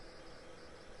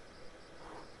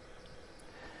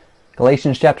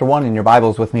Galatians chapter 1 in your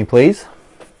Bibles with me, please.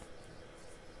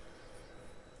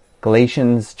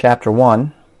 Galatians chapter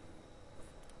 1.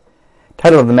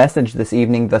 Title of the message this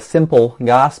evening, The Simple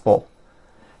Gospel.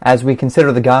 As we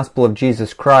consider the gospel of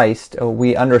Jesus Christ,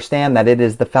 we understand that it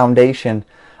is the foundation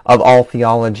of all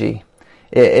theology.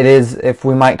 It is, if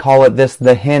we might call it this,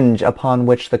 the hinge upon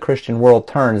which the Christian world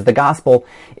turns. The gospel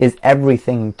is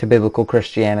everything to biblical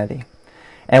Christianity.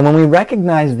 And when we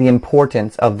recognize the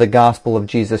importance of the gospel of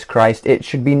Jesus Christ, it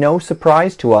should be no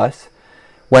surprise to us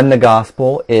when the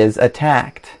gospel is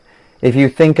attacked. If you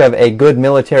think of a good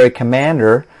military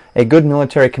commander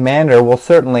will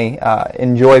certainly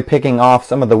enjoy picking off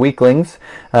some of the weaklings,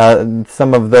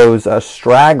 some of those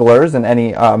stragglers in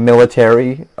any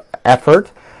military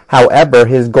effort. However,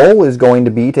 his goal is going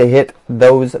to be to hit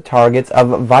those targets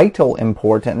of vital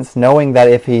importance, knowing that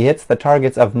if he hits the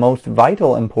targets of most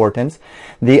vital importance,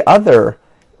 the other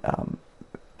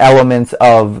elements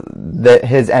of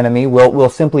his enemy will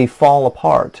simply fall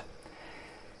apart.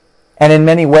 And in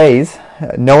many ways,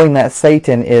 knowing that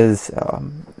Satan is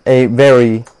a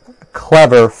very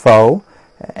clever foe,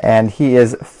 and he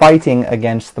is fighting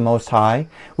against the Most High,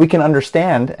 we can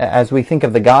understand, as we think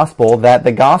of the gospel, that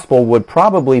the gospel would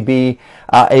probably be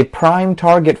a prime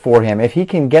target for him. If he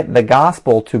can get the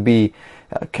gospel to be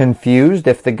confused,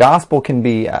 if the gospel can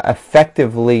be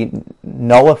effectively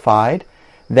nullified,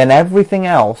 then everything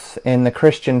else in the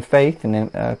Christian faith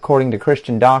and according to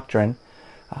Christian doctrine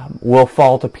will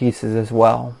fall to pieces as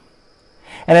well.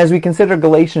 And as we consider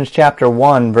Galatians chapter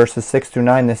 1, verses 6 through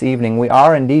 9 this evening, we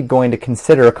are indeed going to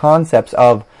consider concepts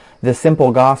of the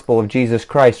simple gospel of Jesus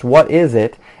Christ. What is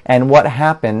it, and what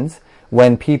happens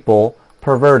when people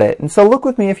pervert it? And so look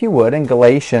with me, if you would, in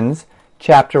Galatians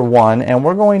chapter 1, and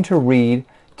we're going to read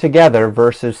together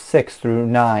verses 6 through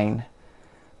 9.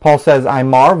 Paul says, I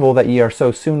marvel that ye are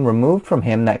so soon removed from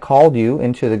him that called you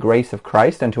into the grace of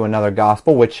Christ unto another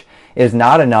gospel, which is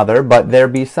not another, but there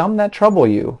be some that trouble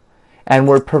you, and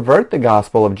would pervert the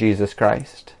gospel of Jesus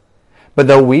Christ. But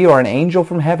though we or an angel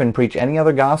from heaven preach any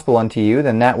other gospel unto you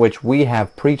than that which we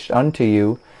have preached unto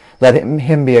you, let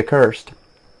him be accursed.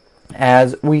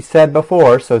 As we said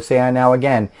before, so say I now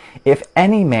again, if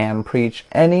any man preach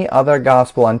any other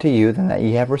gospel unto you than that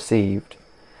ye have received,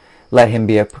 let him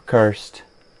be accursed.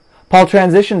 Paul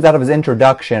transitions out of his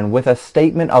introduction with a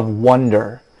statement of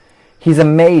wonder. He's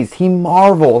amazed. He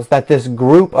marvels that this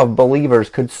group of believers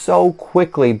could so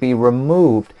quickly be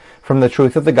removed from the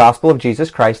truth of the gospel of Jesus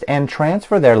Christ and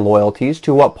transfer their loyalties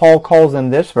to what Paul calls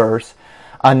in this verse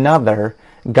another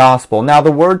gospel. Now,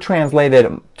 the word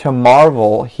translated to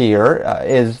marvel here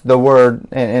is the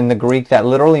word in the Greek that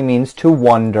literally means to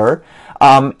wonder.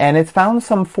 And it's found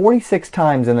some 46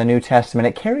 times in the New Testament.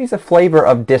 It carries a flavor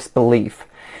of disbelief.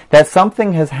 That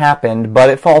something has happened, but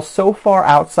it falls so far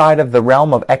outside of the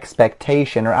realm of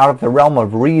expectation or out of the realm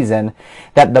of reason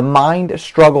that the mind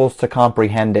struggles to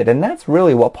comprehend it. And that's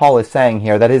really what Paul is saying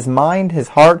here, that his mind, his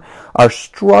heart are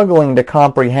struggling to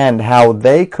comprehend how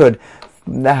they could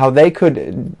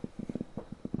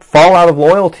fall out of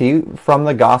loyalty from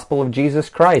the gospel of Jesus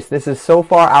Christ. This is so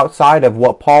far outside of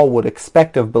what Paul would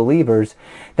expect of believers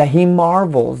that he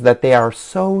marvels that they are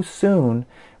so soon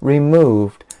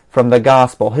removed from the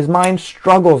gospel. His mind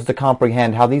struggles to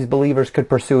comprehend how these believers could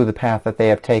pursue the path that they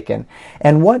have taken.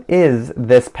 And what is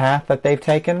this path that they've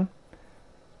taken?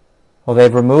 Well,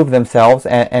 they've removed themselves,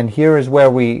 and here is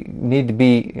where we need to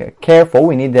be careful.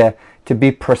 We need to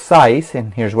be precise,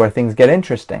 and here's where things get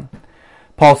interesting.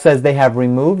 Paul says they have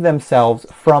removed themselves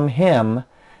from him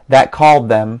that called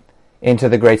them into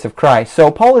the grace of Christ.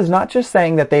 So Paul is not just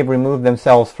saying that they've removed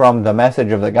themselves from the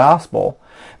message of the gospel,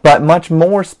 but much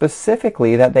more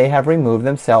specifically that they have removed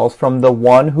themselves from the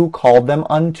one who called them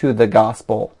unto the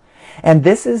gospel. And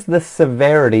this is the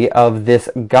severity of this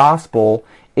gospel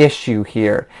issue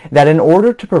here, that in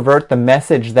order to pervert the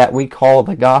message that we call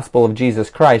the gospel of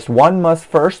Jesus Christ, one must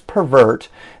first pervert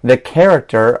the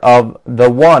character of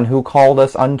the one who called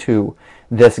us unto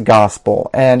this gospel.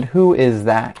 And who is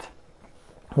that?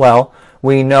 Well,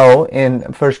 we know in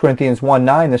 1 Corinthians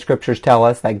 1:9, the scriptures tell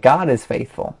us that God is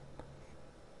faithful,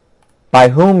 by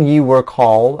whom ye were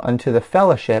called unto the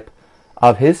fellowship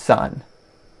of his Son,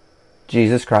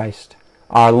 Jesus Christ,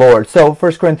 our Lord. So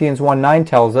 1 Corinthians 1:9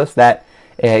 tells us that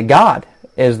God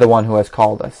is the one who has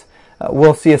called us.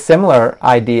 We'll see a similar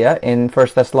idea in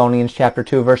 1 Thessalonians chapter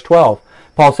 2, verse 12.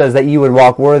 Paul says that you would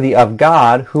walk worthy of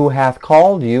God who hath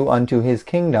called you unto his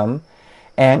kingdom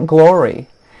and glory.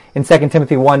 In 2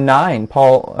 Timothy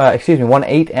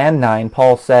 1:8 and 9,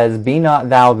 Paul says, Be not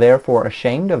thou therefore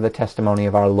ashamed of the testimony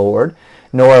of our Lord,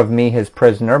 nor of me his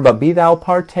prisoner, but be thou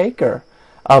partaker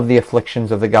of the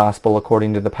afflictions of the gospel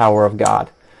according to the power of God,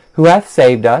 who hath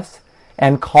saved us,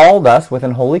 and called us with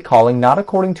an holy calling, not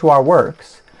according to our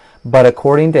works, but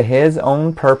according to his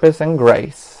own purpose and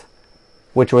grace,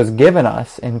 which was given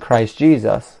us in Christ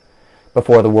Jesus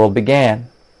before the world began.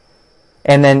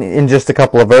 And then in just a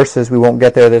couple of verses, we won't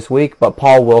get there this week, but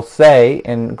Paul will say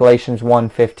in Galatians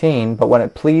 1:15, "But when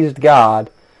it pleased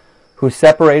God, who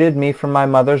separated me from my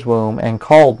mother's womb and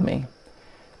called me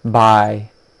by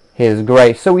his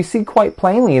grace." So we see quite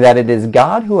plainly that it is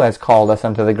God who has called us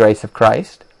unto the grace of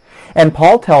Christ. And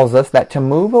Paul tells us that to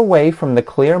move away from the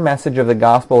clear message of the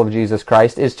gospel of Jesus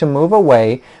Christ is to move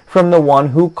away from the one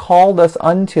who called us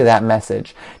unto that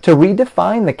message. To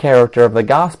redefine the character of the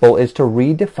gospel is to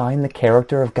redefine the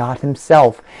character of God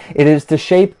himself. It is to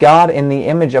shape God in the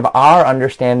image of our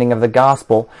understanding of the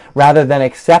gospel, rather than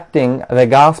accepting the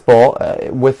gospel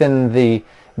within the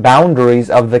boundaries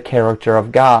of the character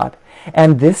of God.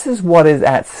 And this is what is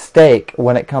at stake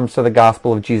when it comes to the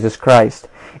gospel of Jesus Christ.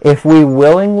 If we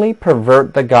willingly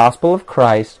pervert the gospel of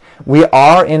Christ, we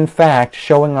are in fact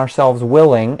showing ourselves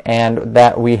willing, and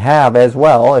that we have as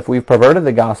well. If we've perverted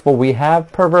the gospel, we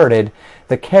have perverted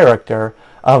the character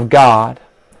of God.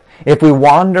 If we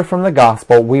wander from the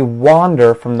gospel, we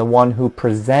wander from the one who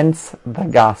presents the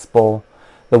gospel,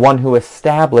 the one who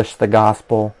established the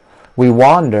gospel. We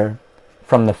wander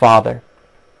from the Father.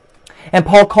 And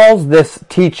Paul calls this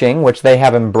teaching, which they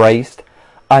have embraced,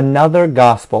 another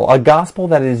gospel, a gospel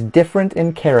that is different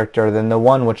in character than the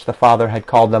one which the Father had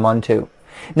called them unto.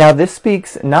 Now, this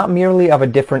speaks not merely of a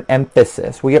different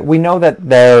emphasis. We know that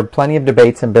there are plenty of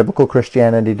debates in biblical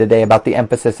Christianity today about the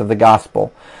emphasis of the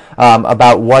gospel,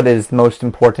 about what is most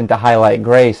important to highlight: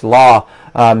 grace, law,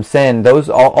 sin,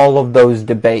 all of those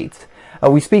debates.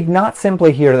 We speak not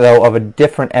simply here, though, of a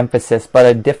different emphasis, but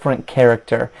a different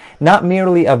character. Not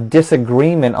merely of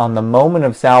disagreement on the moment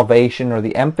of salvation or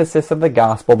the emphasis of the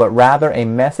gospel, but rather a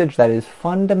message that is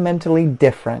fundamentally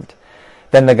different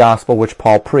than the gospel which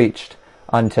Paul preached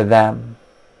unto them.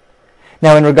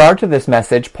 Now, in regard to this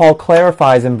message, Paul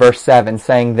clarifies in verse 7,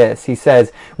 saying this. He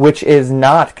says, which is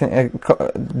not,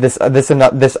 this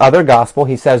other gospel,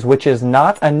 he says, which is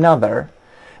not another,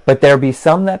 but there be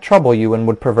some that trouble you and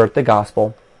would pervert the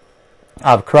gospel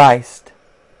of Christ.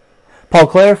 Paul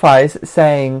clarifies,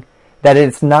 saying that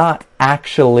it's not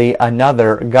actually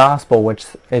another gospel which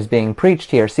is being preached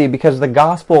here. See, because the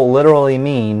gospel literally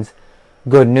means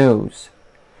good news.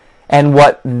 And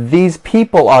what these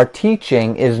people are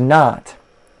teaching is not,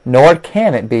 nor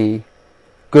can it be,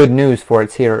 good news for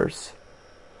its hearers.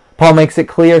 Paul makes it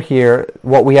clear here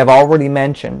what we have already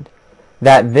mentioned,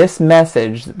 that this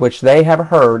message which they have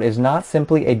heard is not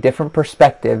simply a different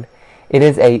perspective. It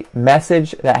is a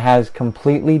message that has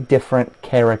completely different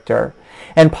character.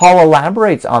 And Paul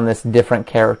elaborates on this different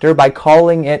character by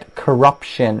calling it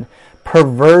corruption,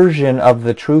 perversion of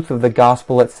the truth of the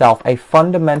gospel itself, a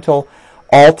fundamental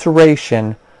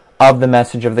alteration of the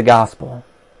message of the gospel.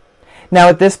 Now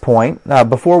at this point,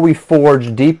 before we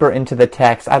forge deeper into the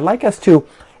text, I'd like us to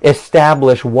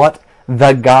establish what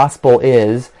the gospel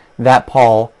is that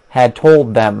Paul had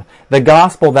told them. The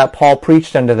gospel that Paul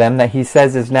preached unto them, that he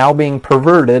says is now being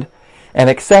perverted and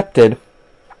accepted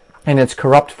in its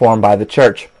corrupt form by the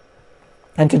church.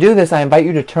 And to do this, I invite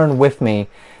you to turn with me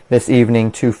this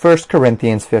evening to 1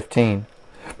 Corinthians 15.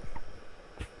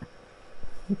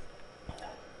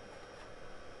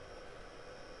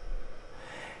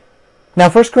 Now,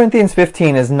 1 Corinthians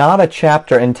 15 is not a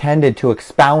chapter intended to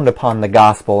expound upon the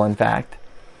gospel, in fact.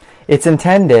 It's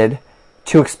intended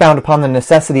to expound upon the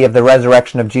necessity of the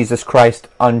resurrection of Jesus Christ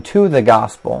unto the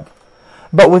gospel.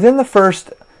 But within the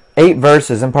first 8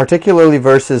 verses, and particularly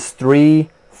verses 3,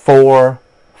 4,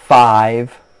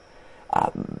 5,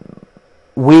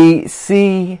 we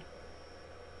see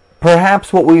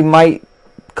perhaps what we might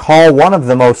call one of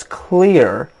the most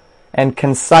clear and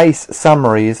concise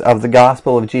summaries of the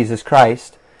gospel of Jesus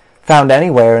Christ found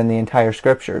anywhere in the entire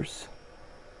Scriptures.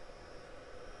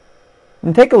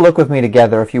 And take a look with me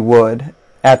together, if you would,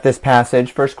 at this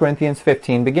passage, 1 Corinthians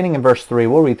 15, beginning in verse 3.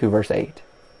 We'll read through verse 8.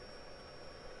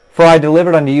 For I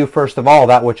delivered unto you first of all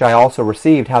that which I also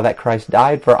received, how that Christ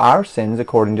died for our sins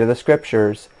according to the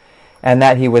Scriptures, and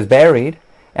that he was buried,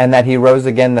 and that he rose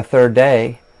again the third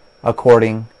day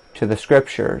according to the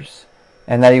Scriptures,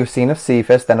 and that he was seen of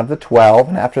Cephas, then of the 12,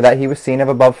 and after that he was seen of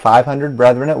above 500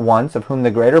 brethren at once, of whom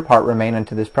the greater part remain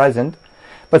unto this present,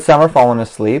 but some are fallen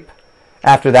asleep.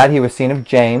 After that he was seen of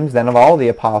James, then of all the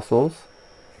apostles,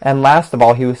 and last of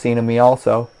all he was seen of me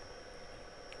also,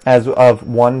 as of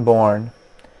one born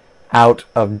out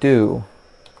of due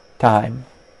time.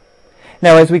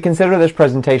 Now, as we consider this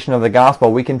presentation of the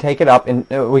gospel, we can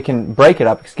break it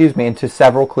up into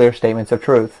several clear statements of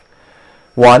truth.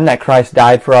 1, that Christ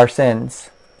died for our sins.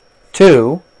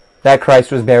 2, that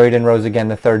Christ was buried and rose again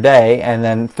the third day. And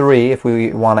then 3, if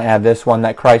we want to add this one,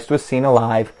 that Christ was seen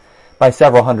alive by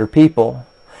several hundred people.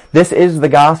 This is the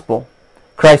gospel.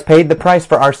 Christ paid the price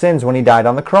for our sins when he died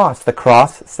on the cross. The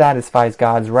cross satisfies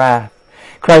God's wrath.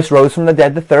 Christ rose from the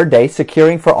dead the third day,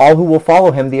 securing for all who will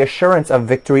follow him the assurance of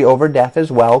victory over death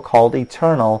as well, called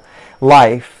eternal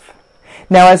life.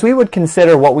 Now, as we would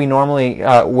consider what we normally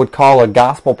would call a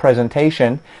gospel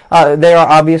presentation, there are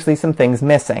obviously some things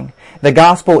missing. The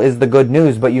gospel is the good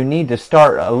news, but you need to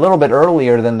start a little bit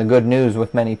earlier than the good news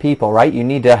with many people, right? You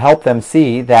need to help them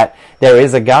see that there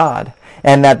is a God,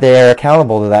 and that they are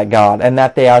accountable to that God, and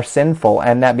that they are sinful,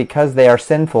 and that because they are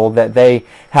sinful, that they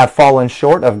have fallen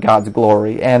short of God's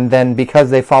glory, and then because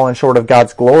they've fallen short of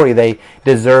God's glory, they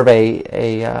deserve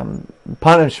a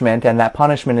punishment, and that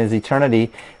punishment is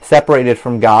eternity separated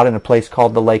from God in a place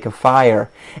called the lake of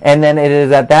fire. And then it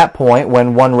is at that point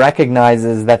when one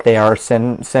recognizes that they are a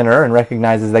sinner, and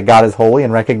recognizes that God is holy,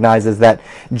 and recognizes that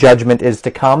judgment is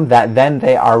to come, that then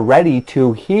they are ready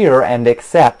to hear and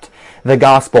accept the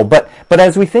gospel. But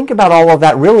as we think about all of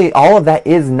that, really all of that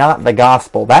is not the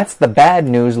gospel. That's the bad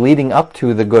news leading up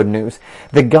to the good news.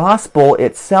 The gospel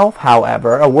itself,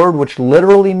 however, a word which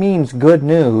literally means good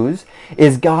news,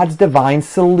 is God's divine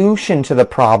solution to the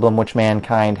problem which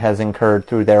mankind has incurred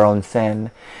through their own sin.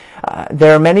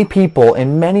 There are many people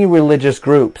in many religious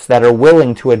groups that are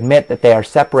willing to admit that they are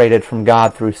separated from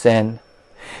God through sin.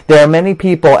 There are many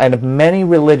people and many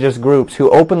religious groups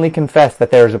who openly confess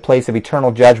that there is a place of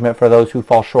eternal judgment for those who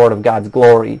fall short of God's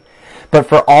glory. But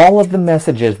for all of the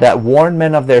messages that warn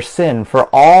men of their sin, for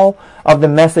all of the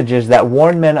messages that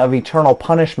warn men of eternal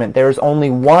punishment, there is only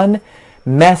one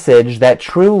message that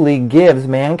truly gives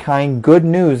mankind good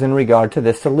news in regard to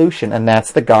this solution, and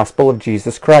that's the gospel of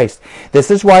Jesus Christ.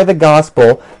 This is why the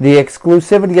gospel, the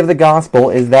exclusivity of the gospel,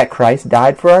 is that Christ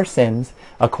died for our sins,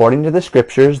 according to the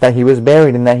scriptures, that he was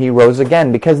buried and that he rose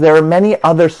again, because there are many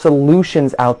other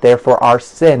solutions out there for our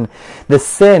sin. The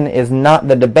sin is not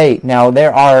the debate. Now,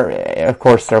 there are, of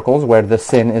course, circles where the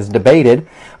sin is debated,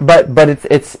 but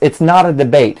it's not a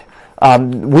debate.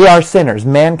 We are sinners.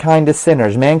 Mankind is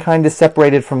sinners. Mankind is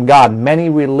separated from God. Many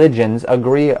religions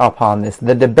agree upon this.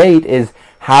 The debate is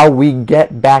how we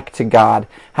get back to God,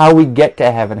 how we get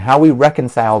to heaven, how we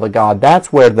reconcile to God.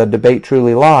 That's where the debate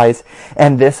truly lies,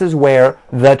 and this is where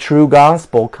the true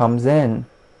gospel comes in.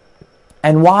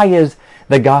 And why is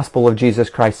the gospel of Jesus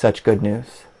Christ such good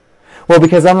news? Well,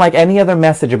 because unlike any other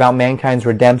message about mankind's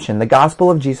redemption, the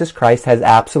gospel of Jesus Christ has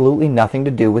absolutely nothing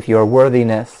to do with your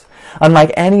worthiness.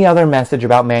 Unlike any other message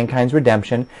about mankind's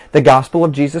redemption, the gospel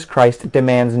of Jesus Christ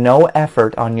demands no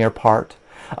effort on your part.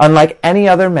 Unlike any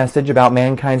other message about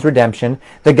mankind's redemption,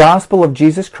 the gospel of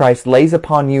Jesus Christ lays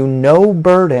upon you no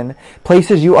burden,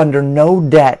 places you under no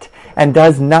debt, and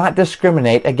does not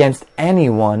discriminate against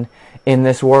anyone in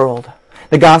this world.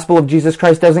 The gospel of Jesus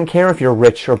Christ doesn't care if you're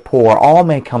rich or poor. All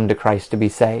may come to Christ to be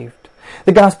saved.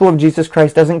 The gospel of Jesus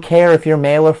Christ doesn't care if you're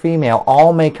male or female.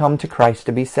 All may come to Christ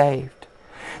to be saved.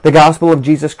 The gospel of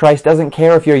Jesus Christ doesn't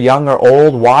care if you're young or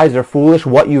old, wise or foolish,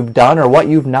 what you've done or what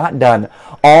you've not done.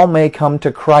 All may come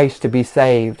to Christ to be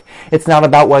saved. It's not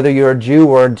about whether you're a Jew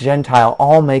or a Gentile.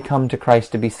 All may come to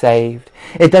Christ to be saved.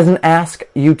 It doesn't ask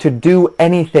you to do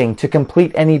anything, to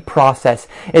complete any process.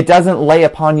 It doesn't lay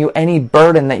upon you any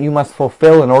burden that you must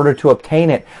fulfill in order to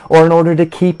obtain it or in order to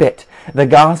keep it. The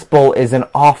gospel is an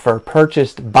offer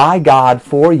purchased by God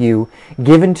for you,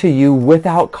 given to you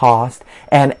without cost,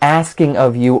 and asking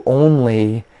of you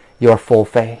only your full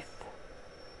faith.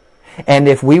 And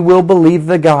if we will believe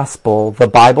the gospel, the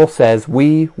Bible says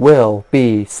we will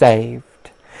be saved.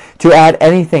 To add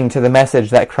anything to the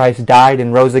message that Christ died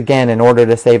and rose again in order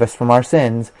to save us from our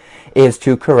sins is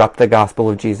to corrupt the gospel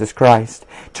of Jesus Christ.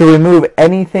 To remove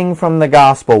anything from the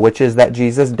gospel, which is that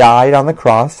Jesus died on the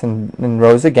cross and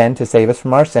rose again to save us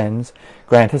from our sins,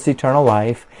 grant us eternal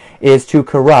life, is to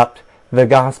corrupt the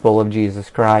gospel of Jesus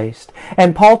Christ.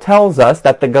 And Paul tells us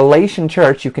that the Galatian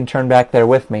church, you can turn back there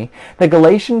with me, the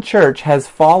Galatian church has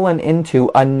fallen into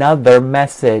another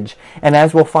message. And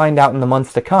as we'll find out in the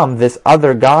months to come, this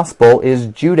other gospel is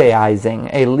Judaizing,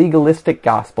 a legalistic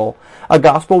gospel, a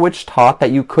gospel which taught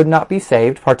that you could not be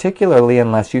saved, particularly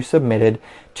unless you submitted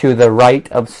to the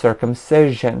rite of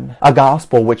circumcision, a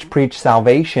gospel which preached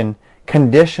salvation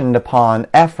conditioned upon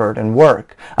effort and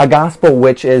work, a gospel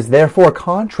which is therefore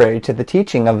contrary to the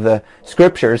teaching of the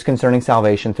scriptures concerning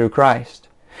salvation through Christ.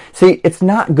 See, it's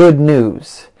not good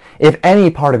news if any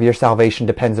part of your salvation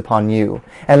depends upon you.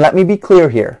 And let me be clear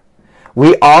here.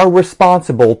 We are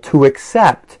responsible to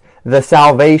accept the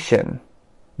salvation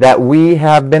that we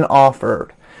have been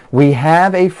offered. We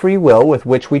have a free will with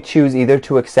which we choose either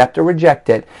to accept or reject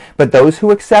it, but those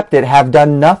who accept it have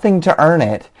done nothing to earn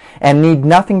it and need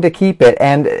nothing to keep it,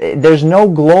 and there's no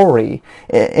glory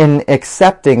in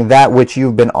accepting that which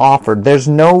you've been offered. There's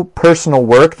no personal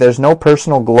work, there's no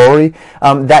personal glory.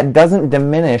 That doesn't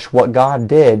diminish what God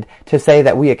did to say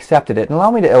that we accepted it. And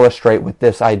allow me to illustrate with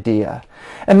this idea.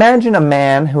 Imagine a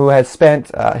man who has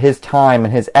spent his time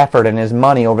and his effort and his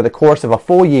money over the course of a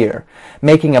full year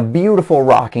making a beautiful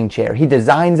rocking chair. He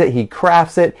designs it, he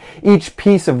crafts it. Each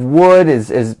piece of wood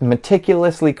is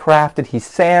meticulously crafted. He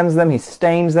sands them, he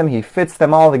stains them, he fits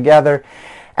them all together.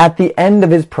 At the end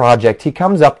of his project, he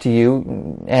comes up to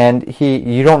you, and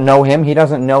you don't know him, he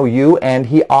doesn't know you, and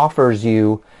he offers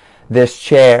you this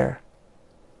chair.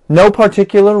 No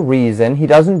particular reason. He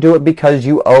doesn't do it because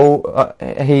you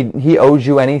he owes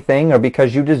you anything or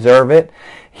because you deserve it.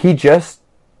 He just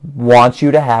wants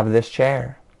you to have this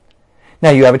chair.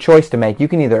 Now you have a choice to make. You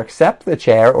can either accept the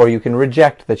chair or you can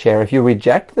reject the chair. If you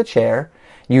reject the chair,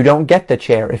 you don't get the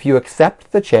chair. If you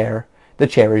accept the chair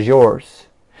is yours.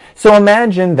 So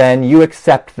imagine then you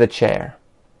accept the chair.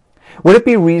 Would it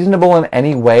be reasonable in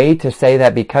any way to say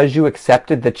that because you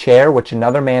accepted the chair which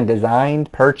another man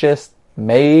designed, purchased,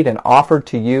 made, and offered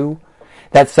to you,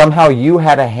 that somehow you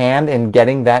had a hand in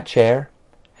getting that chair?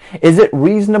 Is it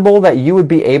reasonable that you would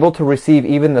be able to receive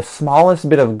even the smallest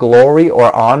bit of glory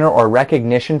or honor or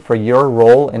recognition for your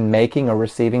role in making or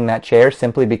receiving that chair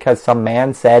simply because some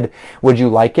man said, "Would you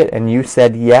like it?" and you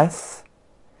said yes?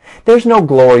 There's no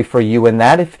glory for you in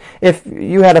that. If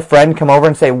you had a friend come over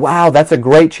and say, "Wow, that's a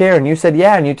great chair," and you said,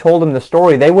 "Yeah," and you told them the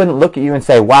story, they wouldn't look at you and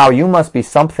say, "Wow, you must be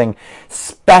something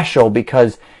special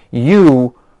because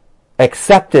you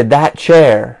accepted that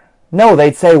chair." No,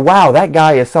 they'd say, "Wow, that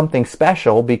guy is something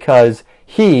special because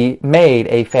he made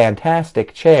a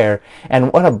fantastic chair,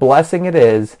 and what a blessing it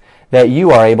is that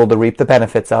you are able to reap the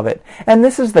benefits of it." And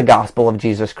this is the gospel of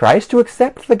Jesus Christ. To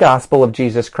accept the gospel of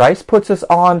Jesus Christ puts us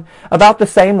on about the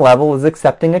same level as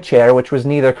accepting a chair which was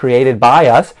neither created by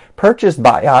us, purchased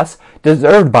by us,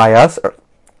 deserved by us,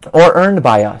 or earned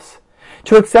by us.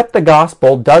 To accept the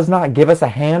gospel does not give us a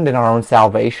hand in our own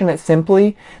salvation. It's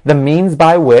simply the means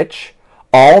by which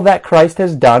all that Christ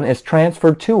has done is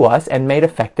transferred to us and made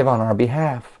effective on our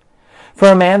behalf. For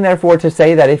a man, therefore, to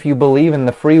say that if you believe in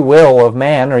the free will of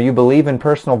man or you believe in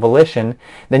personal volition,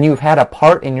 then you've had a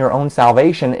part in your own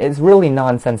salvation is really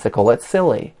nonsensical. It's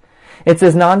silly. It's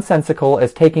as nonsensical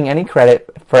as taking any credit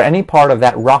for any part of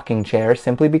that rocking chair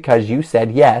simply because you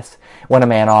said yes when a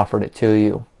man offered it to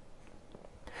you.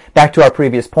 Back to our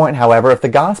previous point, however, if the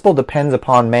gospel depends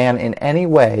upon man in any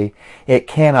way, it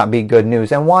cannot be good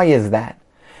news. And why is that?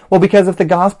 Well, because if the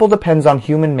gospel depends on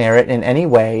human merit in any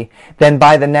way, then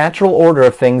by the natural order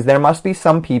of things, there must be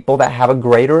some people that have a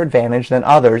greater advantage than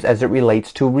others as it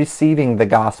relates to receiving the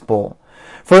gospel.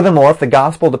 Furthermore, if the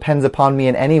gospel depends upon me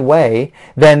in any way,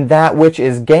 then that which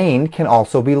is gained can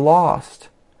also be lost.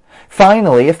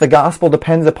 Finally, if the gospel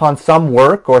depends upon some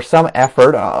work or some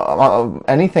effort,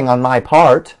 anything on my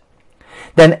part,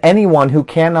 then anyone who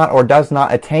cannot or does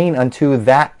not attain unto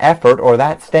that effort or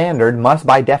that standard must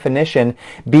by definition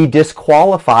be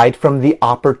disqualified from the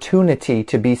opportunity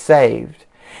to be saved.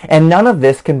 And none of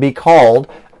this can be called,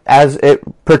 as it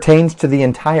pertains to the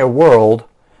entire world,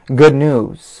 good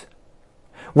news.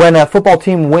 When a football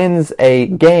team wins a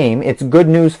game, it's good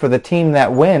news for the team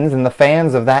that wins and the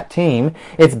fans of that team.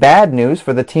 It's bad news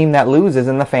for the team that loses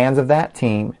and the fans of that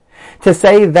team. To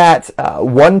say that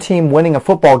one team winning a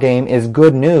football game is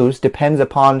good news depends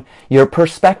upon your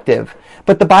perspective.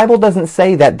 But the Bible doesn't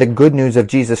say that the good news of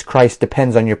Jesus Christ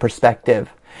depends on your perspective.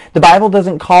 The Bible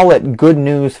doesn't call it good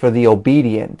news for the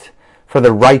obedient, for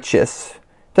the righteous.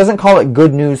 It doesn't call it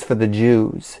good news for the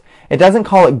Jews. It doesn't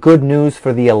call it good news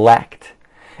for the elect.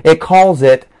 It calls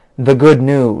it the good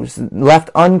news,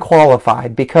 left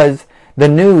unqualified, because the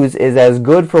news is as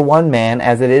good for one man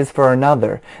as it is for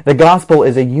another. The gospel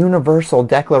is a universal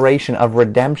declaration of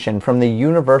redemption from the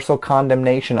universal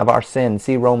condemnation of our sin.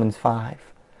 See Romans 5.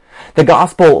 The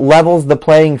gospel levels the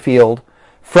playing field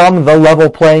from the level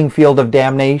playing field of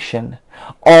damnation.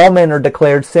 All men are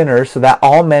declared sinners so that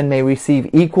all men may receive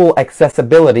equal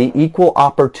accessibility, equal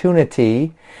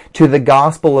opportunity to the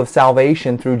gospel of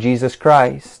salvation through Jesus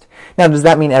Christ. Now, does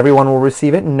that mean everyone will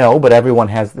receive it? No, but everyone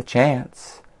has the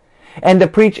chance. And to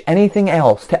preach anything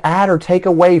else, to add or take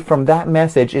away from that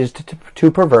message is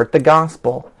to pervert the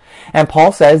gospel. And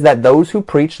Paul says that those who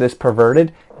preach this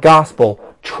perverted gospel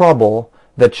trouble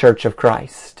the church of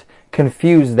Christ,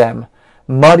 confuse them,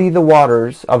 muddy the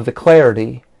waters of the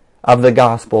clarity of the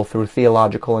gospel through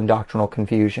theological and doctrinal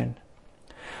confusion.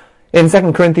 In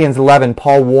 2 Corinthians 11,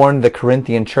 Paul warned the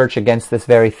Corinthian church against this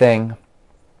very thing.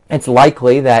 It's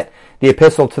likely that the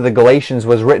epistle to the Galatians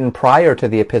was written prior to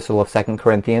the epistle of 2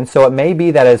 Corinthians, so it may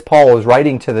be that as Paul was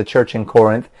writing to the church in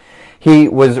Corinth, he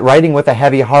was writing with a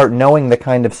heavy heart, knowing the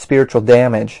kind of spiritual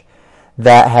damage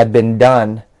that had been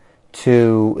done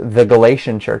to the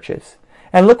Galatian churches.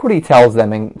 And look what he tells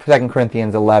them in 2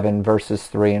 Corinthians 11, verses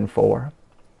 3 and 4.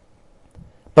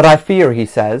 But I fear, he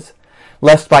says,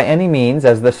 lest by any means,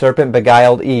 as the serpent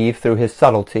beguiled Eve through his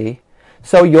subtlety,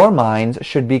 so your minds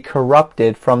should be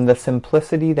corrupted from the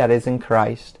simplicity that is in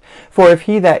Christ. For if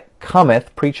he that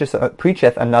cometh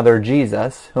preacheth another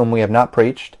Jesus, whom we have not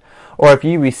preached, or if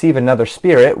ye receive another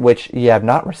Spirit, which ye have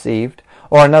not received,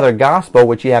 or another gospel,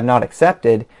 which ye have not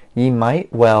accepted, ye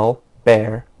might well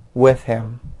bear with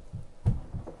him.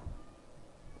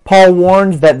 Paul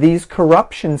warns that these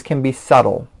corruptions can be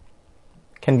subtle,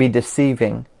 can be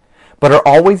deceiving, but are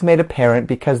always made apparent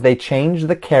because they change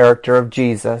the character of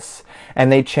Jesus,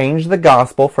 and they change the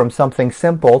gospel from something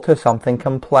simple to something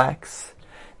complex.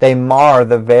 They mar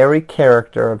the very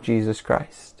character of Jesus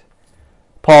Christ.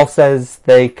 Paul says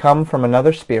they come from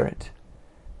another spirit,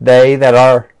 they that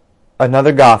are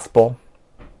another gospel,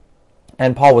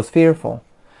 and Paul was fearful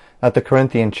that the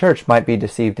Corinthian church might be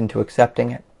deceived into accepting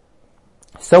it.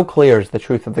 So clear is the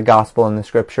truth of the gospel in the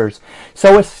scriptures.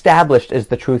 So established is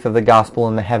the truth of the gospel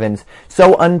in the heavens.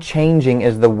 So unchanging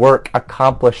is the work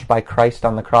accomplished by Christ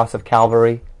on the cross of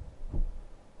Calvary,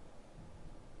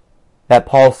 that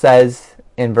Paul says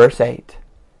in verse 8,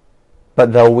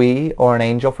 But though we or an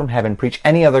angel from heaven preach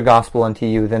any other gospel unto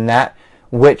you than that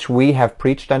which we have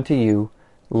preached unto you,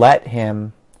 let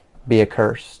him be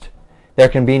accursed. There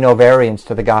can be no variance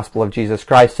to the gospel of Jesus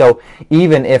Christ. So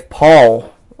even if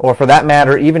Paul, or for that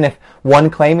matter, even if one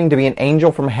claiming to be an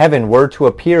angel from heaven were to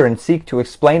appear and seek to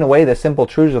explain away the simple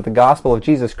truths of the gospel of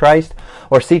Jesus Christ,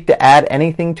 or seek to add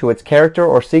anything to its character,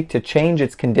 or seek to change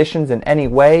its conditions in any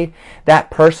way,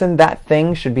 that person, that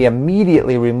thing should be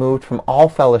immediately removed from all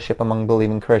fellowship among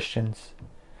believing Christians.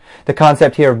 The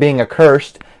concept here of being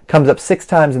accursed comes up 6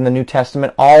 times in the New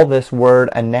Testament, all this word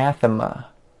anathema.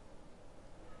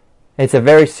 It's a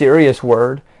very serious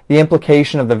word. The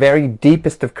implication of the very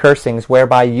deepest of cursings,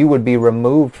 whereby you would be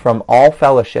removed from all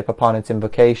fellowship upon its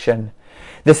invocation.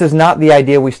 This is not the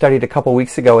idea we studied a couple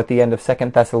weeks ago at the end of 2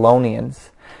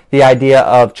 Thessalonians. The idea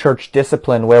of church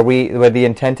discipline, where the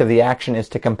intent of the action is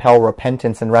to compel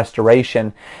repentance and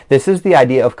restoration. This is the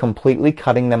idea of completely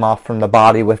cutting them off from the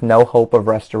body with no hope of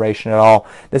restoration at all.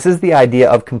 This is the idea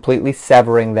of completely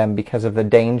severing them because of the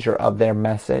danger of their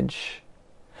message.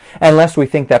 And lest we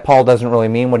think that Paul doesn't really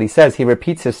mean what he says, he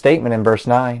repeats his statement in verse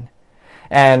 9.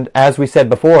 And as we said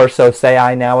before, so say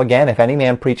I now again, if any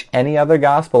man preach any other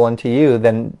gospel unto you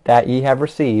than that ye have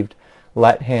received,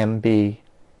 let him be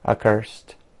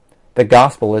accursed. The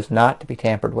gospel is not to be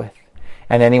tampered with,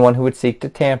 and anyone who would seek to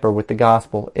tamper with the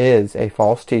gospel is a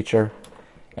false teacher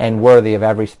and worthy of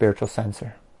every spiritual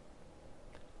censor.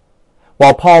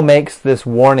 While Paul makes this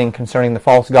warning concerning the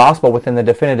false gospel within the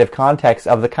definitive context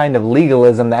of the kind of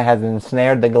legalism that has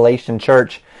ensnared the Galatian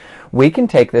church, we can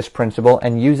take this principle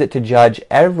and use it to judge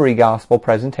every gospel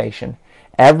presentation,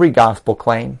 every gospel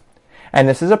claim. And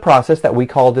this is a process that we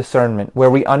call discernment, where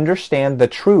we understand the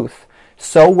truth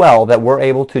so well that we're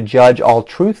able to judge all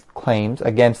truth claims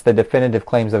against the definitive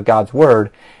claims of God's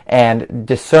Word and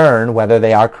discern whether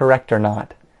they are correct or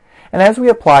not. And as we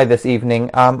apply this evening,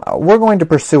 we're going to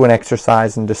pursue an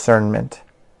exercise in discernment.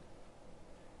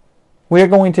 We are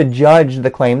going to judge the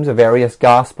claims of various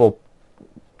gospel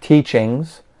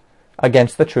teachings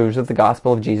against the truths of the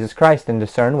gospel of Jesus Christ and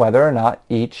discern whether or not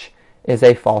each is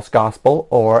a false gospel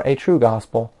or a true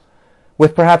gospel,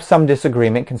 with perhaps some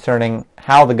disagreement concerning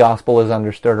how the gospel is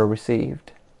understood or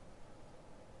received.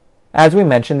 As we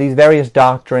mentioned, these various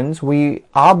doctrines, we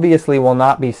obviously will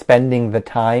not be spending the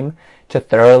time to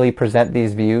thoroughly present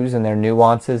these views and their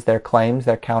nuances, their claims,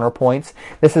 their counterpoints.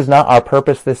 This is not our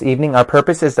purpose this evening. Our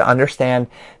purpose is to understand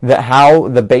how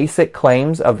the basic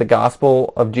claims of the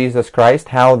gospel of Jesus Christ,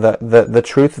 how the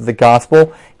truth of the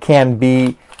gospel can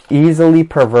be easily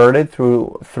perverted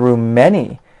through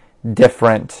many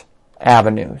different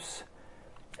avenues,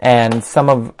 and some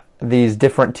of these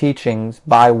different teachings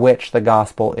by which the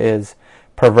gospel is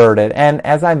perverted. And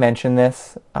as I mention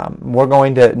this, we're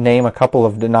going to name a couple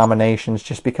of denominations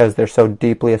just because they're so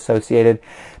deeply associated.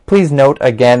 Please note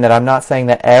again that I'm not saying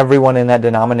that everyone in that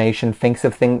denomination thinks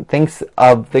of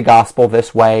the gospel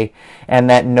this way and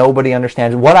that nobody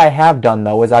understands. What I have done,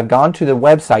 though, is I've gone to the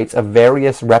websites of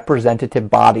various representative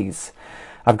bodies.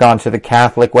 I've gone to the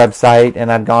Catholic website,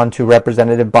 and I've gone to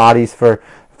representative bodies for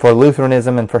for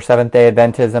Lutheranism and for Seventh-day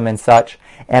Adventism and such,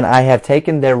 and I have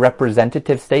taken their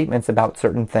representative statements about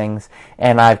certain things,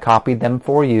 and I've copied them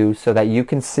for you so that you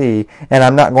can see, and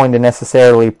I'm not going to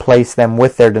necessarily place them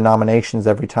with their denominations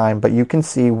every time, but you can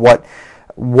see what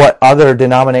other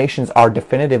denominations are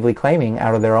definitively claiming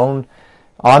out of their own,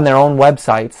 on their own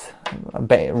websites,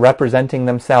 representing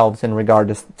themselves in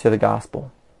regard to the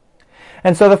gospel.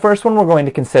 And so the first one we're going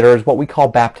to consider is what we call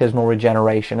baptismal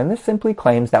regeneration. And this simply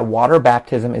claims that water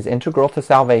baptism is integral to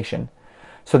salvation,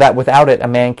 so that without it a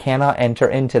man cannot enter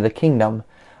into the kingdom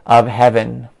of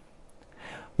heaven.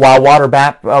 While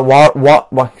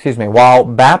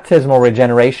baptismal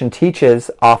regeneration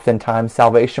teaches oftentimes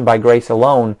salvation by grace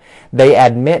alone, they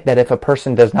admit that if a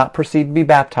person does not proceed to be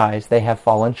baptized, they have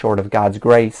fallen short of God's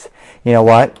grace. You know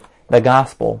what? The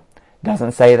gospel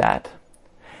doesn't say that.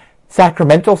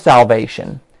 Sacramental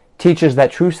salvation teaches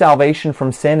that true salvation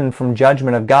from sin and from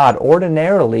judgment of God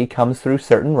ordinarily comes through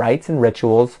certain rites and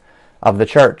rituals of the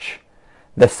church.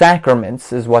 The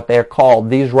sacraments is what they are called.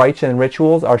 These rites and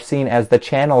rituals are seen as the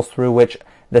channels through which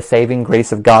the saving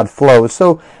grace of God flows.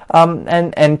 So,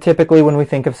 and typically when we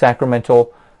think of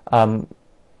sacramental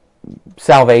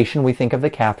salvation, we think of the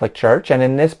Catholic Church, and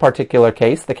in this particular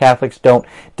case, the Catholics don't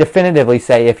definitively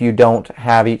say if you don't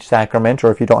have each sacrament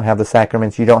or if you don't have the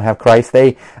sacraments, you don't have Christ.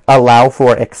 They allow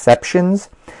for exceptions,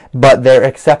 but they're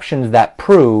exceptions that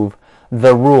prove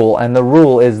the rule, and the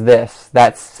rule is this,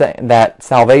 that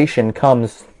salvation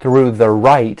comes through the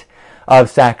rite of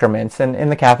sacraments. And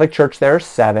in the Catholic Church, there are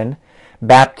 7.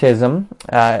 Baptism,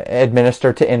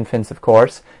 administered to infants, of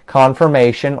course.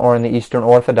 Confirmation, or in the Eastern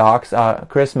Orthodox,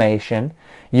 chrismation.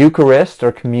 Eucharist,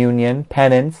 or communion.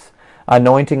 Penance.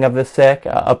 Anointing of the sick.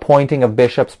 Appointing of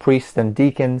bishops, priests, and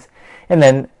deacons. And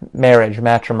then marriage,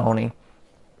 matrimony.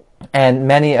 And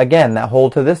many, again, that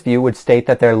hold to this view would state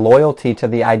that their loyalty to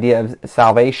the idea of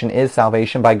salvation is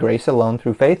salvation by grace alone,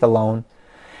 through faith alone.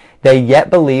 They yet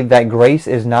believe that grace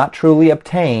is not truly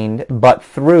obtained, but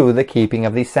through the keeping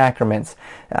of these sacraments.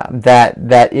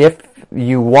 That if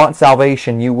you want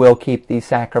salvation, you will keep these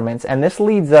sacraments. And this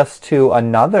leads us to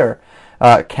another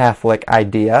Catholic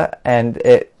idea, and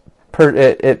it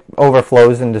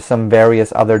overflows into some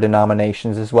various other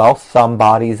denominations as well. Some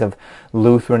bodies of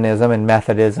Lutheranism and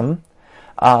Methodism,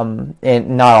 and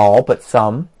not all, but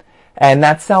some. And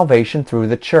that's salvation through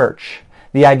the church.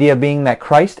 The idea being that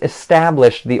Christ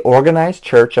established the organized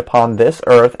church upon this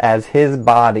earth as his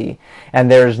body,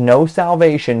 and there is no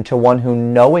salvation to one who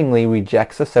knowingly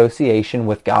rejects association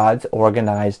with God's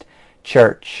organized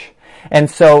church. And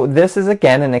so this is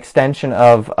again an extension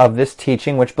of this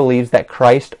teaching, which believes that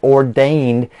Christ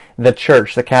ordained the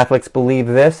church. The Catholics believe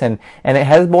this, and it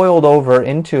has boiled over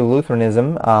into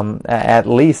Lutheranism, at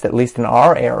least in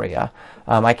our area.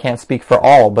 I can't speak for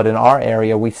all, but in our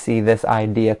area we see this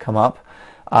idea come up.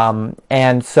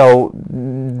 And so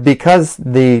because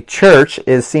the church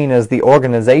is seen as the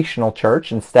organizational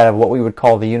church instead of what we would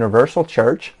call the universal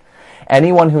church,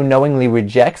 anyone who knowingly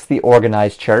rejects the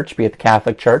organized church, be it the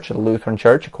Catholic Church or the Lutheran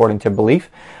Church, according to belief,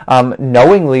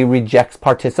 knowingly rejects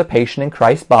participation in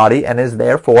Christ's body and is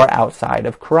therefore outside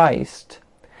of Christ.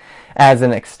 As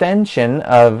an extension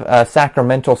of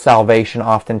sacramental salvation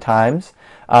oftentimes,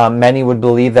 many would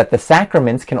believe that the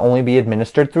sacraments can only be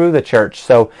administered through the church.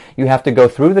 So you have to go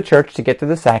through the church to get to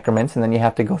the sacraments, and then you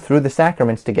have to go through the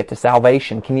sacraments to get to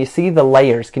salvation. Can you see the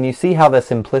layers? Can you see how the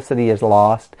simplicity is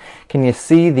lost? Can you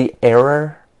see the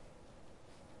error?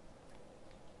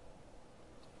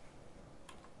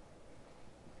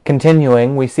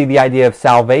 Continuing, we see the idea of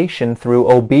salvation through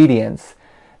obedience.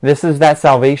 This is that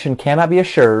salvation cannot be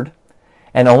assured,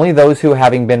 and only those who,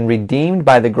 having been redeemed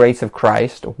by the grace of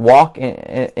Christ, walk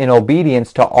in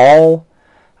obedience to all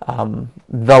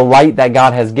the light that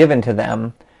God has given to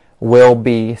them, will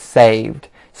be saved.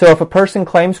 So if a person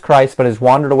claims Christ but has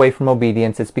wandered away from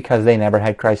obedience, it's because they never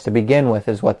had Christ to begin with,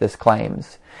 is what this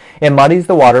claims. It muddies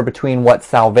the water between what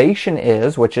salvation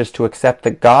is, which is to accept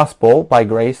the gospel by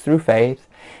grace through faith,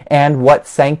 and what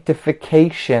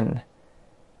sanctification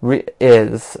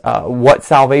is, what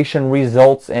salvation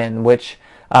results in, which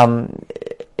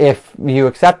if you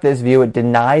accept this view, it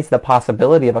denies the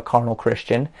possibility of a carnal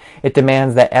Christian. It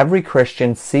demands that every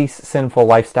Christian cease sinful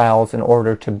lifestyles in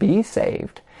order to be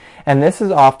saved. And this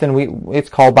is often, it's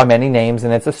called by many names,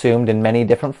 and it's assumed in many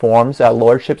different forms.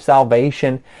 Lordship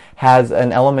salvation has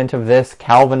an element of this.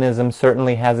 Calvinism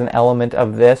certainly has an element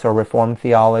of this, or Reformed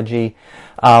theology,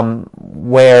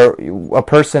 where a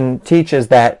person teaches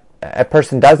that a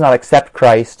person does not accept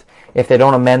Christ if they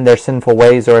don't amend their sinful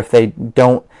ways, or if they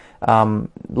don't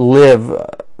live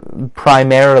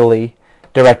primarily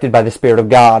directed by the Spirit of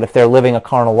God. If they're living a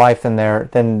carnal life,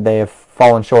 then they have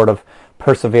fallen short of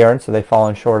perseverance, so they've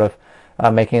fallen short of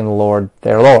making the Lord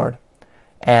their Lord.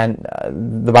 And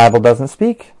the Bible doesn't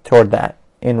speak toward that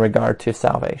in regard to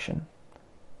salvation.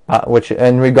 Which,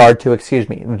 in regard to,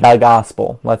 the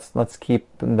gospel. Let's keep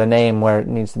the name where it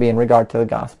needs to be in regard to the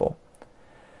gospel.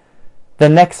 The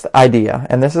next idea,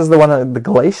 and this is the one that the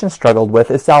Galatians struggled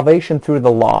with, is salvation through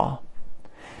the law.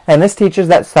 And this teaches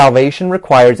that salvation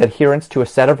requires adherence to a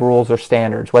set of rules or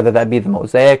standards, whether that be the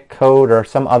Mosaic Code or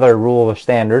some other rule or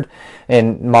standard.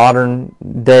 In modern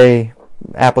day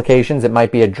applications, it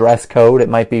might be a dress code, it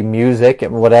might be music,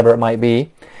 whatever it might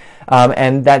be.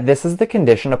 And that this is the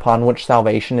condition upon which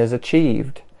salvation is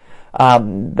achieved.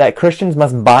 That Christians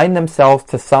must bind themselves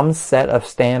to some set of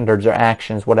standards or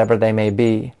actions, whatever they may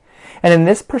be. And in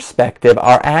this perspective,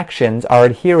 our actions, our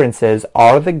adherences,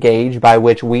 are the gauge by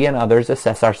which we and others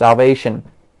assess our salvation.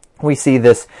 We see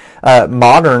this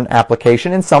modern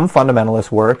application in some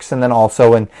fundamentalist works, and then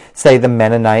also in, say, the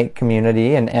Mennonite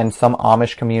community and some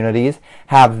Amish communities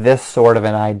have this sort of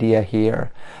an idea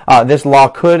here. This law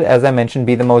could, as I mentioned,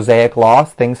 be the Mosaic law,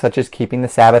 things such as keeping the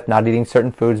Sabbath, not eating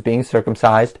certain foods, being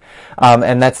circumcised,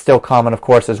 and that's still common, of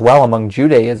course, as well among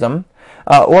Judaism.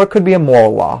 Or it could be a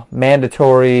moral law,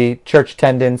 mandatory church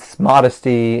attendance,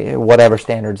 modesty, whatever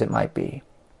standards it might be.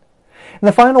 And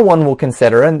the final one we'll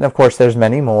consider, and of course there's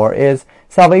many more, is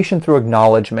salvation through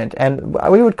acknowledgement. And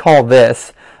we would call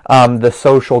this the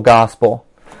social gospel.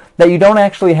 That you don't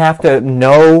actually have to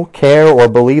know, care, or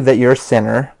believe that you're a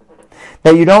sinner.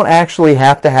 That you don't actually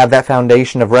have to have that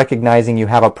foundation of recognizing you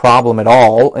have a problem at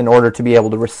all in order to be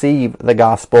able to receive the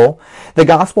gospel. The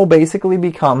gospel basically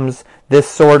becomes this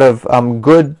sort of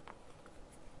good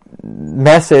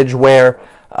message where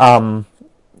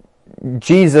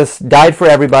Jesus died for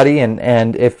everybody,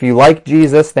 and if you like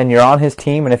Jesus, then you're on his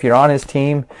team, and if you're on his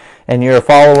team and you're a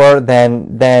follower,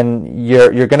 then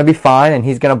you're going to be fine, and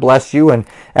he's going to bless you, and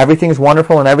everything's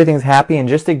wonderful, and everything's happy, and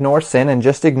just ignore sin, and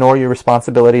just ignore your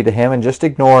responsibility to him, and just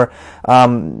ignore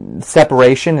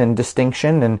separation and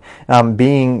distinction, and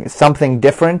being something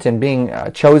different, and being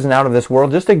chosen out of this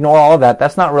world. Just ignore all of that.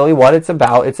 That's not really what it's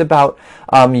about. It's about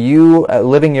you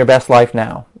living your best life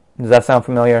now. Does that sound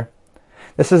familiar?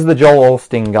 This is the Joel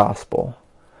Osteen gospel.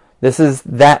 This is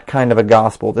that kind of a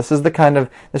gospel. This is the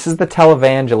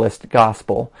televangelist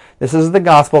gospel. This is the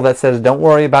gospel that says, don't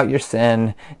worry about your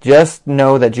sin. Just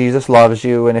know that Jesus loves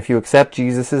you, and if you accept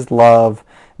Jesus' love,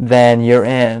 then you're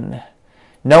in.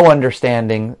 No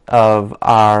understanding of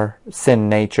our sin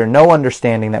nature. No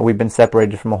understanding that we've been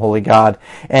separated from a holy God.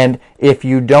 And if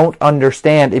you don't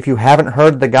understand, if you haven't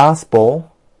heard the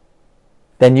gospel,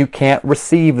 then you can't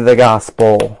receive the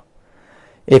gospel.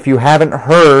 If you haven't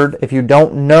heard, if you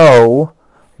don't know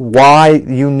why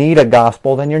you need a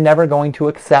gospel, then you're never going to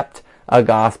accept a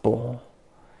gospel.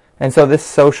 And so this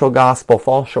social gospel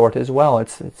falls short as well.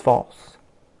 It's false.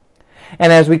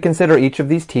 And as we consider each of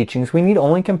these teachings, we need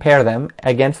only compare them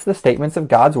against the statements of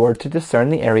God's Word to discern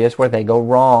the areas where they go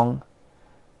wrong.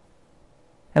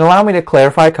 And allow me to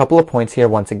clarify a couple of points here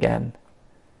once again.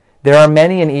 There are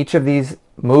many in each of these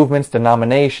movements,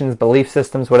 denominations, belief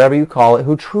systems, whatever you call it,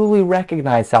 who truly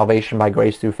recognize salvation by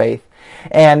grace through faith.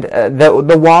 And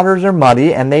the waters are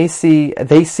muddy, and they see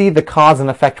the cause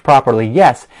and effect properly.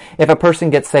 Yes, if a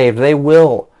person gets saved, they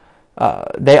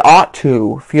ought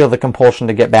to feel the compulsion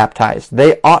to get baptized.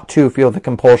 They ought to feel the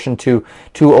compulsion to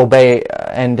obey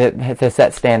and to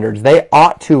set standards. They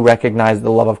ought to recognize the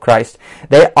love of Christ.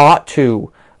 They ought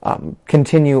to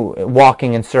continue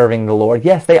walking and serving the Lord.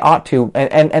 Yes, they ought to.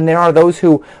 And there are those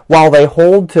who, while they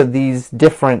hold to these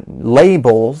different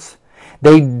labels,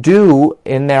 they do,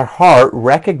 in their heart,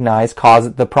 recognize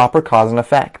the proper cause and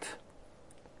effect.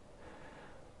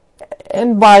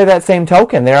 And by that same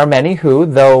token, there are many who,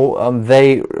 though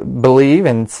they believe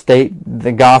and state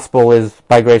the gospel is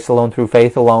by grace alone, through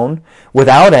faith alone,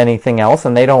 without anything else,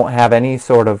 and they don't have any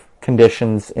sort of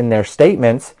conditions in their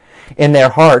statements, in their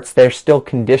hearts, they're still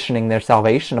conditioning their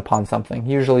salvation upon something,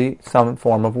 usually some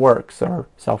form of works or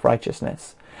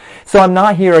self-righteousness. So I'm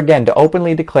not here again to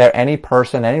openly declare any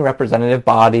person, any representative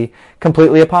body,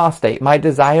 completely apostate. My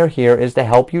desire here is to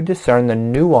help you discern the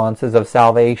nuances of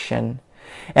salvation,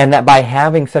 and that by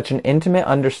having such an intimate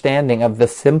understanding of the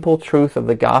simple truth of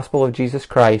the gospel of Jesus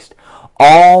Christ,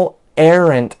 all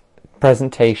errant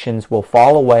presentations will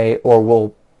fall away or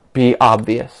will be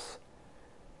obvious.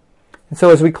 And so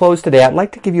as we close today, I'd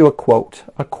like to give you a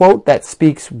quote that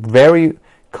speaks very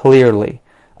clearly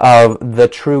of the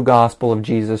true gospel of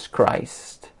Jesus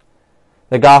Christ.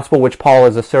 The gospel which Paul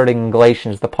is asserting in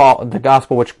Galatians, the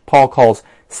gospel which Paul calls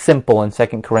simple in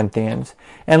 2 Corinthians.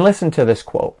 And listen to this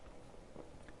quote.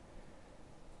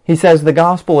 He says, "The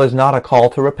gospel is not a call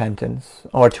to repentance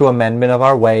or to amendment of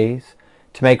our ways.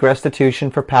 to make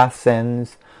restitution for past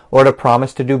sins, or to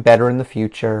promise to do better in the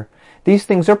future. These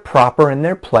things are proper in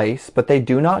their place, but they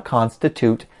do not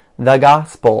constitute the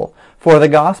gospel. For the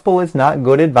gospel is not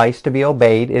good advice to be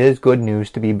obeyed, it is good news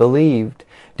to be believed.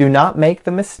 Do not make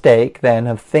the mistake, then,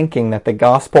 of thinking that the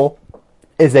gospel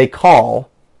is a call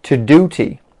to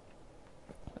duty,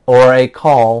 or a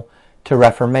call to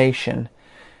reformation,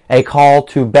 a call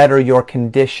to better your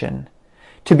condition,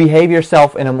 to behave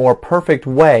yourself in a more perfect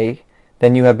way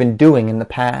than you have been doing in the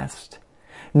past.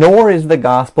 Nor is the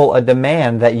gospel a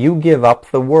demand that you give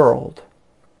up the world,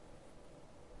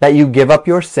 that you give up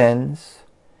your sins,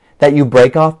 that you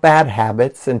break off bad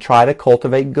habits and try to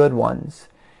cultivate good ones.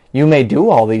 You may do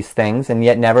all these things and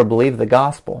yet never believe the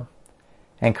gospel,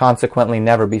 and consequently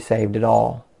never be saved at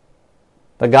all.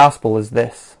 The gospel is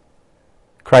this: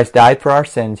 Christ died for our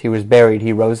sins, He was buried,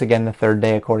 He rose again the third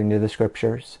day according to the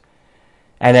Scriptures.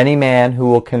 And any man who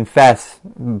will confess,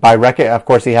 of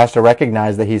course he has to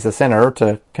recognize that he's a sinner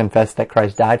to confess that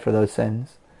Christ died for those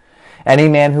sins. Any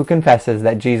man who confesses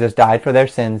that Jesus died for their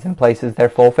sins and places their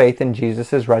full faith in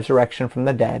Jesus' resurrection from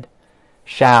the dead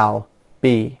shall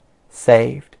be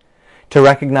saved. To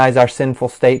recognize our sinful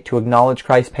state, to acknowledge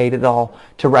Christ paid it all,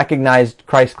 to recognize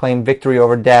Christ's claimed victory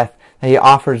over death, that He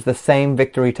offers the same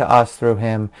victory to us through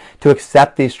Him, to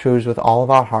accept these truths with all of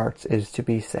our hearts is to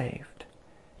be saved.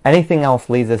 Anything else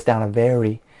leads us down a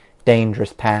very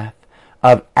dangerous path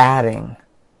of adding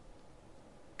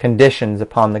conditions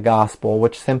upon the gospel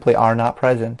which simply are not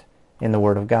present in the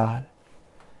Word of God.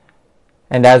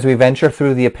 And as we venture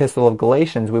through the epistle of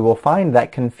Galatians, we will find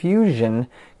that confusion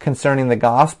concerning the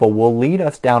gospel will lead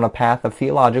us down a path of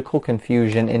theological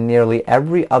confusion in nearly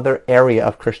every other area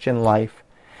of Christian life.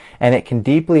 And it can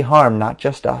deeply harm not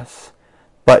just us,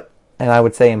 but, and I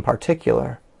would say in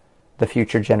particular, the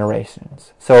future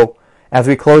generations. So, as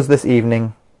we close this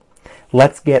evening,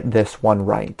 let's get this one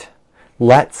right.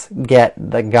 Let's get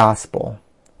the gospel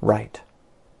right.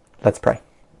 Let's pray.